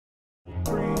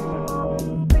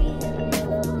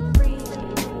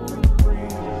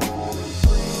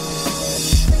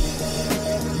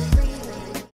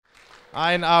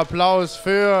Ein Applaus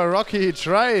für Roderick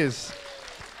Trice.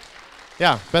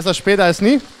 Ja, besser später als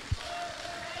nie.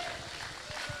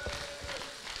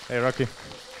 Hey Rocky.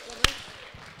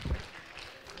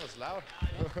 Das war laut.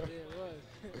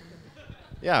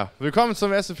 Ja, willkommen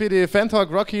zum SÜDWEST Fantalk,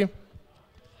 Rocky.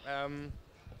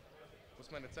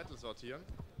 Muss meine Zettel sortieren.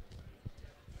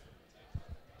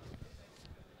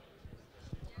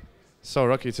 So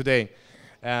Rocky, today,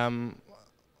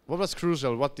 what was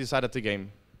crucial? What decided the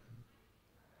game?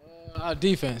 Our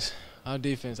defense. Our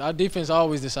defense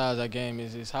always decides our game.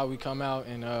 Is how we come out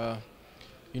and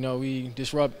we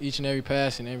disrupt each and every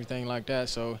pass and everything like that.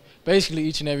 So basically,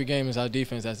 each and every game is our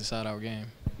defense that's decide our game.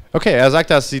 Okay, er sagt,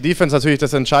 dass die Defense natürlich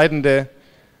das Entscheidende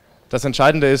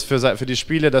ist für die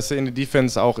Spiele, dass sie in die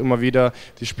Defense auch immer wieder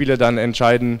die Spiele dann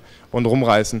entscheiden und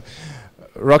rumreißen.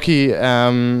 Rocky,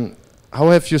 how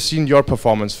have you seen your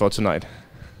performance for tonight?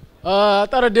 I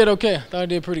thought I did okay. I thought I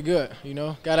did pretty good. You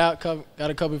know, got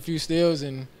a couple few steals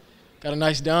and got a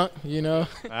nice dunk. You know.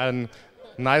 Ein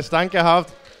nice Dunk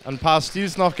gehabt, ein paar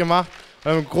Steals noch gemacht.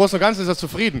 Im Großen und Ganzen ist er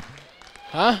zufrieden.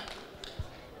 Huh?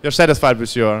 You're satisfied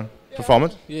with your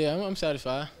performance? Yeah, I'm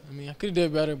satisfied. I mean, I could have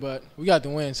did better, but we got the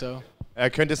win, so.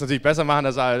 Er könnte es natürlich besser machen,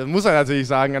 das muss er natürlich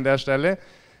sagen an der Stelle,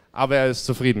 aber er ist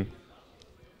zufrieden.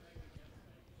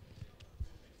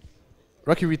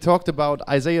 Rocky, we talked about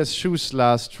Isaiah's shoes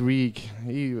last week.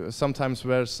 He sometimes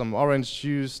wears some orange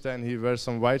shoes, then he wears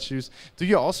some white shoes. Do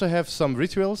you also have some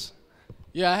rituals?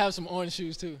 Yeah, I have some orange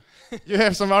shoes too. You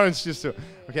have some orange shoes too.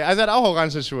 Okay, also er hat auch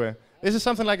orange Schuhe. Is it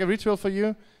something like a ritual for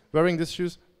you, wearing these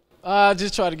shoes? I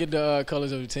just try to get the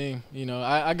colors of the team. You know,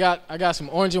 I got some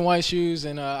orange and white shoes,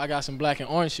 and I got some black and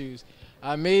orange shoes.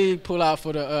 I may pull out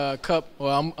for the cup,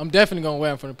 or I'm definitely gonna wear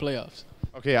them for the playoffs.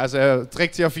 Okay, also er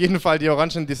trägt sie auf jeden Fall, die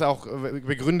Orangen, die ist auch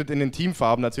begründet in den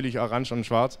Teamfarben, natürlich orange und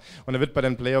schwarz. Und er wird bei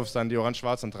den Playoffs dann die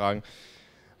orange-schwarzen tragen.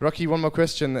 Rocky, one more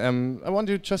question. I want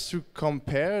you just to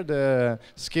compare the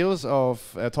skills of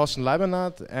Thorsten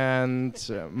Leibernath and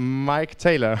Mike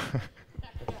Taylor.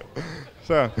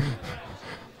 So. I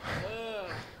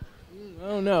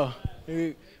don't know.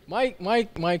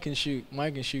 Mike can shoot.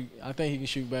 Mike can shoot. I think he can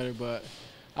shoot better, but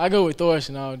I go with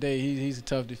Thorsten all day. He's a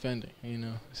tough defender, you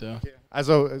know. So. Okay.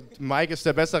 Also Mike ist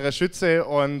der bessere Schütze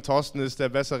und Thorsten ist der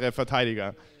bessere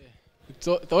Verteidiger.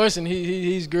 Thorsten,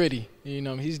 he's gritty, you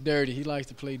know. He's dirty. He likes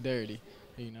to play dirty,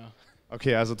 you know.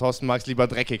 Okay, also Thorsten mag es lieber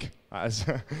dreckig. Also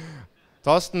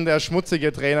Thorsten, der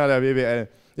schmutzige Trainer der BBL.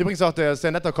 Übrigens auch der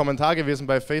sehr netter Kommentar gewesen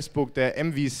bei Facebook, der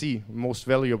MVC, Most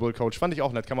Valuable Coach. Fand ich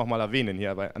auch nett, kann man auch mal erwähnen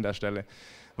hier an der Stelle,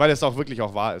 weil es auch wirklich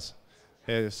auch wahr ist.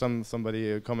 Hey,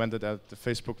 somebody commented at the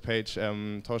Facebook page,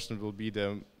 Thorsten will be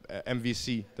the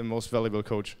MVC, the Most Valuable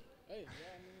Coach. Hey,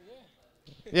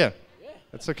 yeah,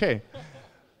 That's okay.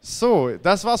 So,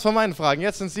 das war's von meinen Fragen.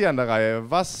 Jetzt sind Sie an der Reihe.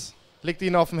 Was liegt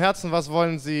Ihnen auf dem Herzen? Was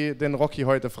wollen Sie den Rocky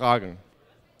heute fragen?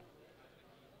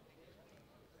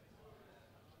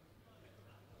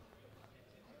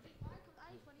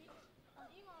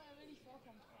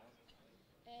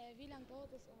 Wie lange dauert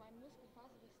es, um einen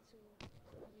Muskelfaserriss zu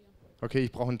operieren? Okay,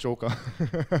 ich brauche einen Joker.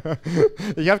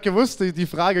 Ich habe gewusst, die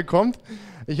Frage kommt.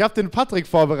 Ich habe den Patrick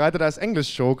vorbereitet als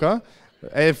Englisch-Joker.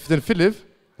 Den Philipp.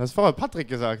 Das hast vorher Patrick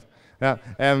gesagt. Ja,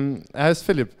 er heißt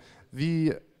Philipp.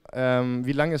 Wie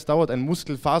lange es dauert, einen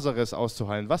Muskelfaserriss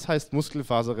auszuheilen? Was heißt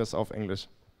Muskelfaserriss auf Englisch?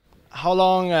 How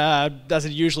long does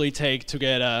it usually take to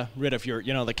get rid of your,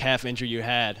 the calf injury you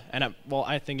had? And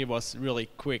I think it was really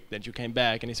quick that you came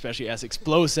back, and especially as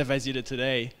explosive as you did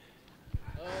today.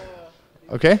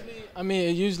 Okay. I mean,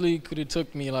 it usually could have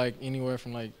took me like anywhere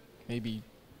from like maybe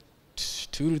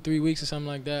 2 to 3 weeks or something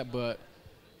like that. But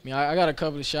I mean, I got a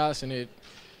couple of shots, and it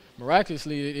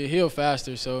miraculously it healed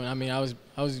faster. So I mean, I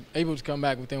was able to come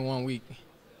back within 1 week.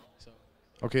 So.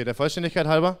 Okay, der Vollständigkeit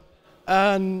halber.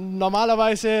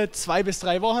 Normalerweise 2 bis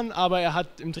 3 Wochen, aber er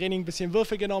hat im Training ein bisschen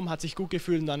Würfe genommen, hat sich gut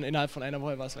gefühlt und dann innerhalb von 1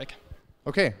 Woche war es weg.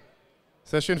 Okay,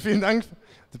 sehr schön, vielen Dank.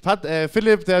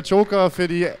 Philipp, der Joker für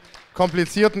die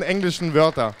komplizierten englischen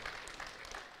Wörter.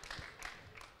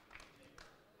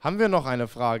 Haben wir noch eine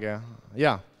Frage?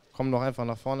 Ja, komm doch einfach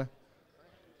nach vorne.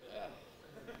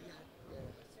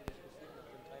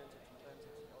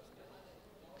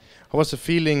 How was the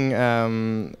feeling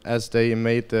as they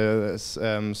made the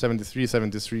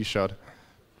 73-73 shot?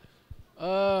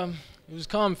 It was a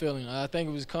calm feeling. I think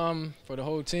it was calm for the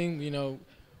whole team. You know,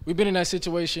 we've been in that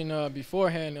situation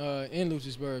beforehand in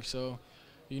Luthersburg, so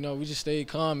we just stayed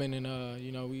calm and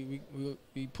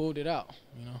we pulled it out.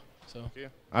 So. Okay.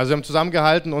 Also wir haben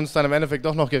zusammengehalten, uns dann im Endeffekt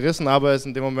doch noch gerissen, aber es ist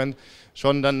in dem Moment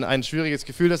schon dann ein schwieriges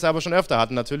Gefühl, das sie aber schon öfter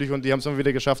hatten natürlich, und die haben es immer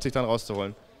wieder geschafft, sich dann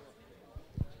rauszuholen.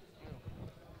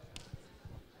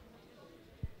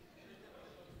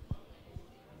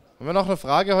 Haben wir noch eine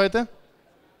Frage heute?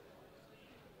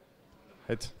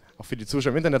 Auch für die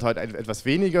Zuschauer im Internet heute etwas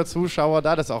weniger Zuschauer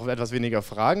da, das ist auch etwas weniger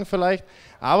Fragen vielleicht,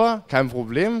 aber kein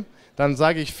Problem. Dann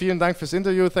sage ich vielen Dank fürs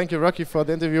Interview, thank you Rocky for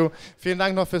the interview. Vielen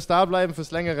Dank noch fürs Dableiben, fürs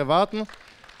längere Warten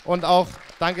und auch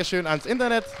Dankeschön ins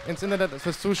Internet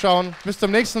fürs Zuschauen. Bis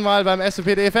zum nächsten Mal beim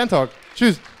SÜPD Fantalk.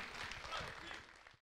 Tschüss.